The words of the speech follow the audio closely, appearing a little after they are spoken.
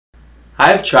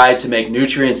I've tried to make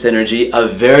nutrient synergy a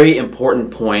very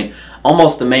important point,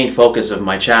 almost the main focus of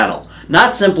my channel.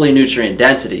 Not simply nutrient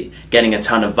density, getting a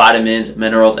ton of vitamins,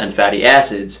 minerals, and fatty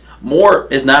acids. More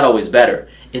is not always better.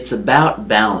 It's about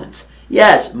balance.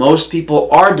 Yes, most people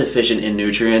are deficient in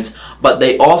nutrients, but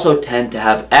they also tend to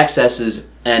have excesses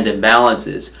and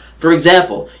imbalances. For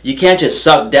example, you can't just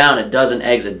suck down a dozen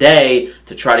eggs a day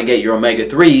to try to get your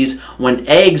omega-3s when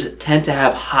eggs tend to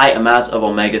have high amounts of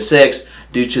omega-6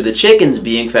 due to the chickens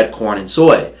being fed corn and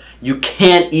soy. You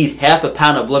can't eat half a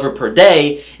pound of liver per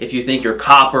day if you think you're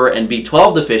copper and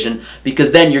B12 deficient,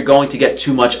 because then you're going to get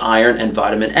too much iron and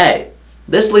vitamin A.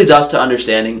 This leads us to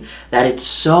understanding that it's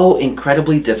so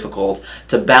incredibly difficult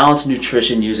to balance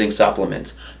nutrition using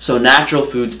supplements, so natural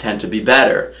foods tend to be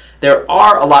better. There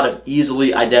are a lot of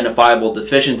easily identifiable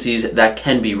deficiencies that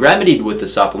can be remedied with the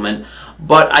supplement,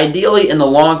 but ideally in the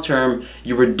long term,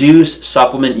 you reduce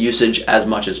supplement usage as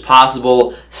much as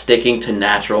possible, sticking to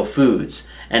natural foods.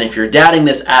 And if you're doubting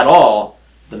this at all,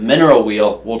 the mineral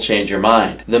wheel will change your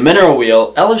mind. The mineral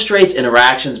wheel illustrates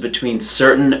interactions between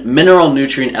certain mineral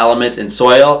nutrient elements in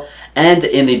soil and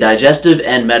in the digestive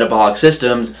and metabolic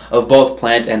systems of both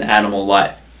plant and animal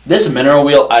life. This mineral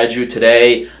wheel I drew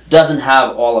today doesn't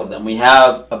have all of them. We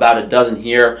have about a dozen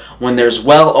here when there's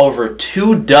well over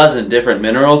 24 different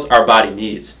minerals our body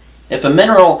needs. If a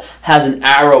mineral has an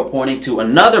arrow pointing to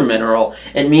another mineral,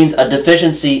 it means a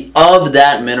deficiency of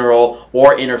that mineral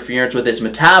or interference with its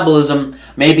metabolism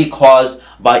may be caused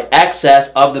by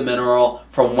excess of the mineral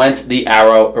from whence the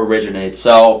arrow originates.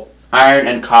 So iron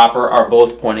and copper are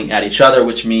both pointing at each other,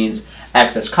 which means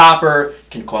excess copper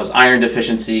can cause iron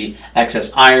deficiency,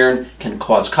 excess iron can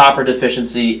cause copper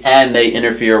deficiency, and they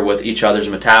interfere with each other's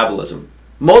metabolism.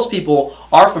 Most people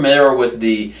are familiar with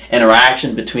the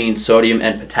interaction between sodium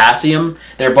and potassium.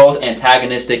 They're both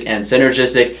antagonistic and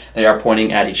synergistic. They are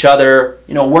pointing at each other,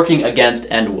 working against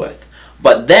and with.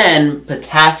 But then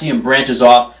potassium branches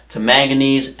off to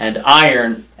manganese and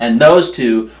iron, and those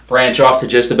two branch off to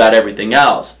just about everything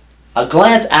else. A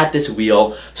glance at this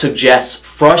wheel suggests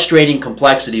frustrating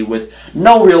complexity with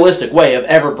no realistic way of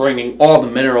ever bringing all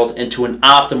the minerals into an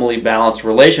optimally balanced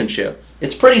relationship.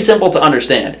 It's pretty simple to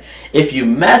understand. If you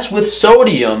mess with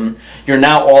sodium, you're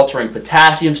now altering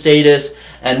potassium status,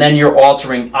 and then you're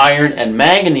altering iron and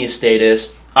manganese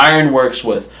status. Iron works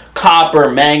with copper,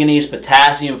 manganese,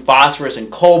 potassium, phosphorus,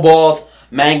 and cobalt.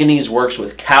 Manganese works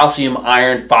with calcium,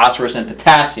 iron, phosphorus, and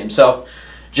potassium. So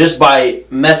just by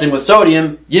messing with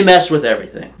sodium, you mess with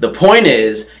everything. The point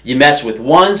is, you mess with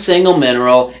one single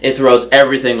mineral, it throws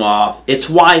everything off. It's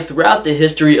why throughout the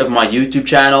history of my YouTube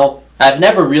channel, I've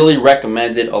never really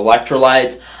recommended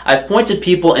electrolytes. I've pointed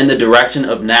people in the direction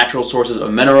of natural sources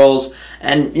of minerals,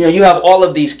 and you have all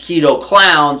of these keto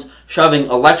clowns shoving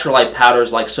electrolyte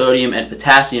powders like sodium and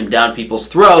potassium down people's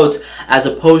throats, as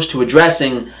opposed to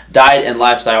addressing diet and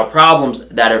lifestyle problems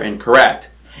that are incorrect.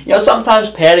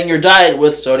 Sometimes padding your diet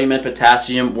with sodium and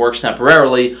potassium works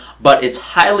temporarily, but it's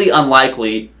highly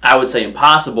unlikely, I would say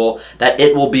impossible, that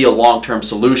it will be a long-term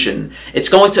solution. It's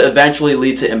going to eventually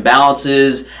lead to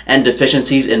imbalances and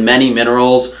deficiencies in many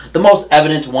minerals, the most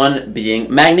evident one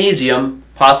being magnesium,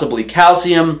 possibly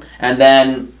calcium, and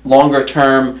then longer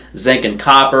term zinc and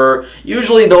copper.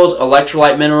 Usually those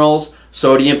electrolyte minerals,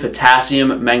 sodium,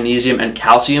 potassium, magnesium, and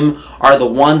calcium, are the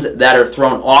ones that are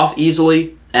thrown off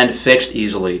easily and fixed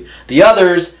easily. The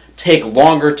others take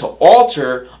longer to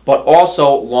alter, but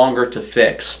also longer to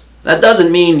fix. That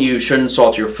doesn't mean you shouldn't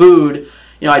salt your food.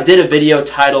 I did a video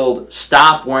titled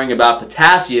 "Stop Worrying About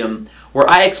Potassium," where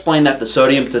I explained that the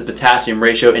sodium to potassium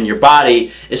ratio in your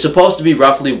body is supposed to be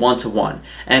roughly 1:1.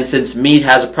 And since meat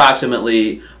has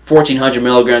approximately 1,400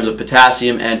 milligrams of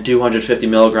potassium and 250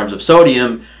 milligrams of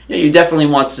sodium, you definitely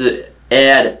want to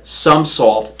add some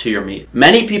salt to your meat.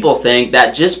 Many people think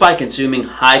that just by consuming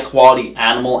high quality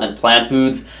animal and plant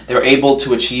foods, they're able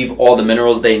to achieve all the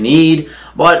minerals they need,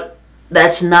 but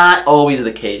that's not always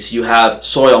the case. You have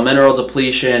soil mineral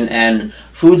depletion, and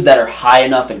foods that are high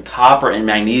enough in copper and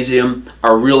magnesium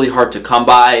are really hard to come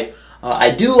by.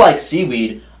 I do like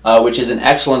seaweed, which is an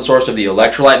excellent source of the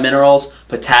electrolyte minerals,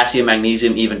 potassium,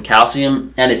 magnesium, even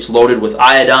calcium, and it's loaded with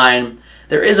iodine.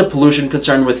 There is a pollution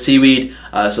concern with seaweed,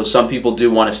 so some people do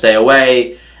want to stay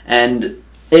away, and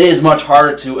it is much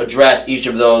harder to address each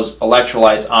of those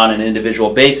electrolytes on an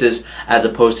individual basis as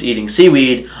opposed to eating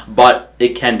seaweed, but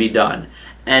it can be done.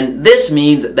 And this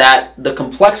means that the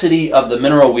complexity of the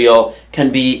mineral wheel can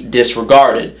be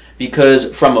disregarded,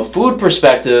 because from a food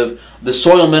perspective, the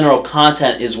soil mineral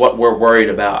content is what we're worried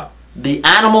about. The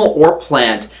animal or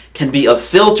plant can be a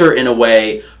filter in a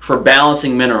way for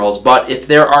balancing minerals, but if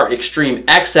there are extreme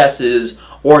excesses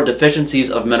or deficiencies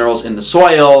of minerals in the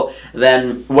soil,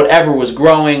 then whatever was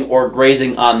growing or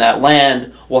grazing on that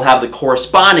land will have the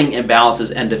corresponding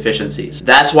imbalances and deficiencies.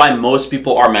 That's why most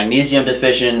people are magnesium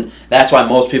deficient. That's why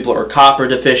most people are copper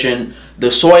deficient.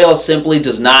 The soil simply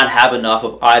does not have enough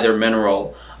of either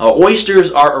mineral.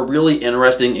 Oysters are a really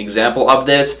interesting example of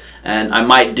this, and I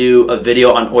might do a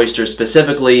video on oysters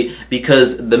specifically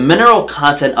because the mineral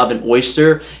content of an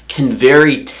oyster can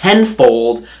vary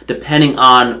tenfold depending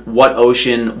on what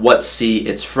ocean, what sea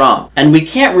it's from. And we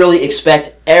can't really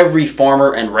expect every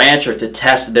farmer and rancher to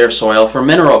test their soil for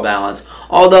mineral balance.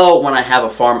 Although when I have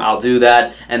a farm, I'll do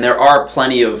that, and there are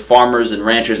plenty of farmers and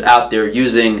ranchers out there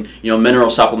using, mineral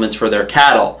supplements for their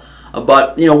cattle.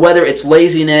 But whether it's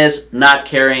laziness, not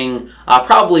caring,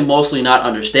 probably mostly not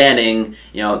understanding,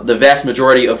 the vast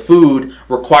majority of food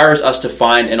requires us to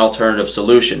find an alternative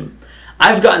solution.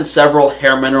 I've gotten several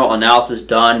hair mineral analysis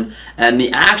done, and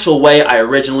the actual way I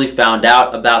originally found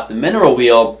out about the mineral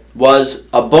wheel was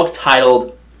a book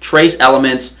titled Trace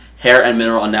Elements Hair and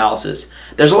Mineral Analysis.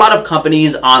 There's a lot of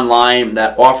companies online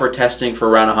that offer testing for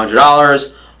around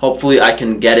 $100. Hopefully I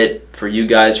can get it for you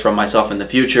guys from myself in the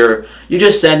future. You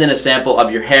just send in a sample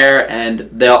of your hair and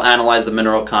they'll analyze the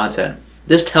mineral content.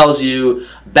 This tells you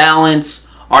balance,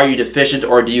 are you deficient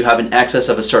or do you have an excess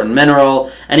of a certain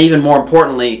mineral, and even more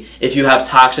importantly, if you have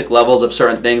toxic levels of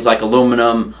certain things like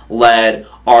aluminum, lead,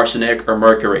 arsenic, or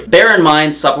mercury. Bear in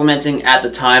mind, supplementing at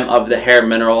the time of the hair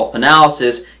mineral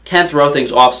analysis can throw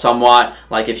things off somewhat,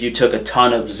 like if you took a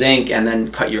ton of zinc and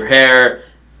then cut your hair,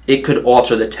 it could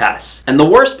alter the tests. And the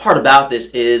worst part about this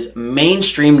is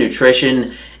mainstream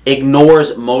nutrition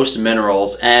ignores most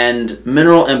minerals, and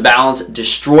mineral imbalance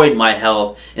destroyed my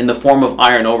health in the form of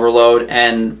iron overload.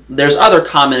 And there's other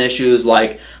common issues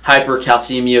like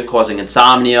hypercalcemia causing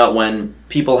insomnia when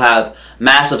people have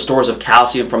massive stores of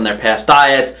calcium from their past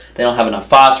diets. They don't have enough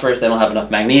phosphorus, they don't have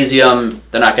enough magnesium,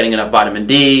 they're not getting enough vitamin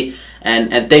D,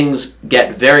 and things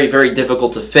get very, very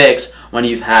difficult to fix when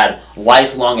you've had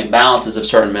lifelong imbalances of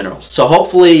certain minerals. So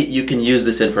hopefully you can use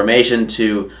this information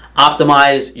to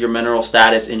optimize your mineral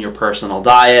status in your personal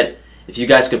diet. If you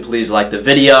guys could please like the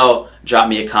video, drop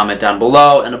me a comment down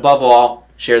below, and above all,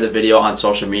 share the video on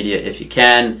social media if you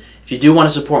can. If you do want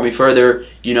to support me further,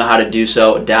 you know how to do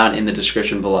so down in the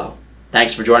description below.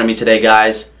 Thanks for joining me today,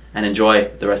 guys, and enjoy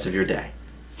the rest of your day.